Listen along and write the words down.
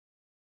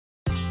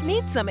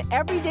Meet some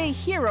everyday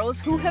heroes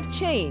who have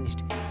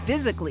changed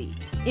physically,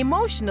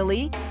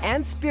 emotionally,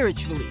 and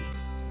spiritually.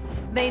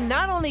 They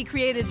not only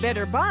created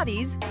better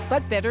bodies,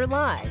 but better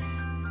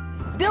lives.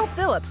 Bill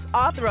Phillips,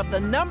 author of the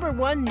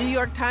 #1 New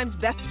York Times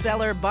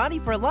bestseller Body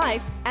for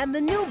Life and the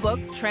new book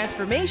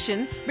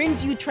Transformation,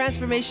 brings you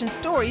transformation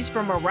stories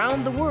from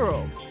around the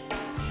world.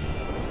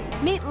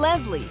 Meet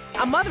Leslie,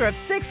 a mother of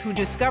 6 who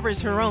discovers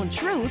her own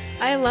truth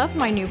I love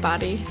my new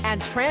body.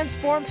 and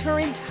transforms her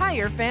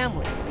entire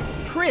family.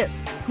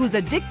 Chris, whose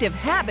addictive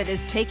habit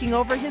is taking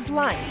over his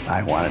life.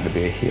 I wanted to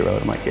be a hero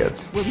to my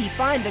kids. Will he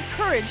find the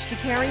courage to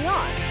carry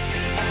on?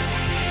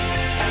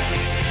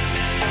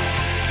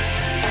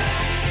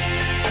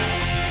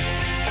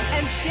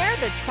 And share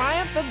the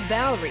triumph of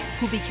Valerie,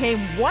 who became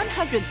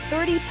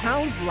 130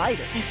 pounds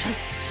lighter. It feels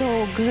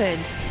so good.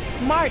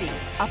 Marty,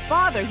 a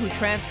father who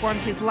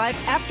transformed his life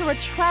after a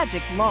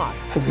tragic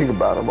loss. I think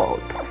about him all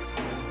the time.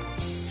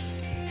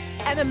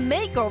 And a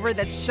makeover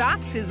that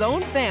shocks his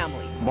own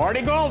family.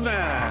 Marty Goldman.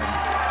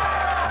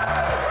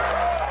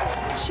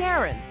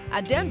 Sharon,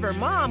 a Denver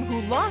mom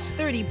who lost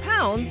 30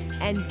 pounds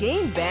and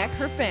gained back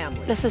her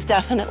family. This is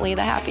definitely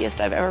the happiest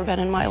I've ever been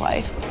in my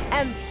life.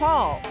 And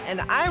Paul,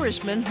 an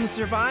Irishman who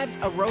survives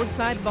a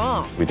roadside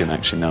bomb. We didn't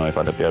actually know if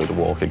I'd be able to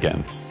walk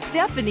again.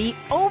 Stephanie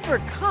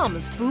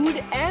overcomes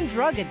food and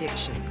drug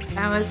addictions.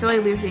 I was really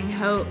losing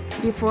hope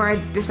before I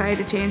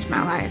decided to change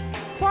my life.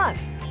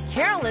 Plus,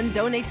 Carolyn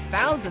donates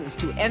thousands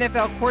to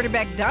NFL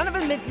quarterback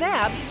Donovan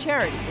McNabb's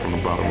charity. From the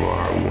bottom of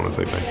our heart, we want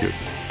to say thank you.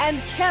 And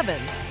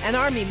Kevin, an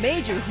Army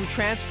major who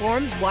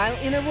transforms while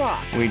in Iraq.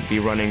 We'd be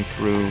running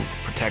through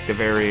protective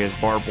areas,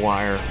 barbed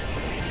wire.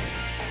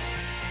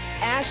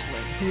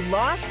 Ashlyn, who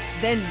lost,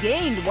 then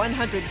gained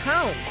 100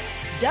 pounds.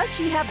 Does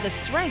she have the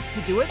strength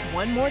to do it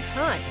one more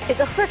time?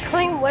 It's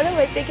overcoming one of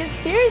my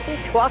biggest fears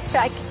is to walk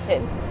back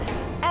in.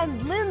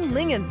 And Lynn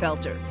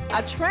Lingenfelter,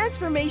 a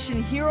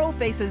transformation hero,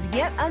 faces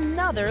yet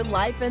another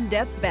life and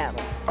death battle.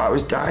 I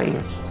was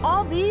dying.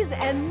 All these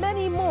and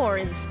many more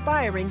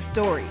inspiring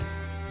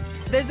stories.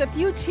 There's a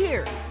few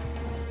tears,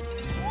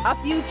 a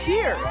few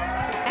cheers,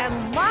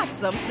 and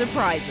lots of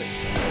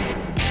surprises.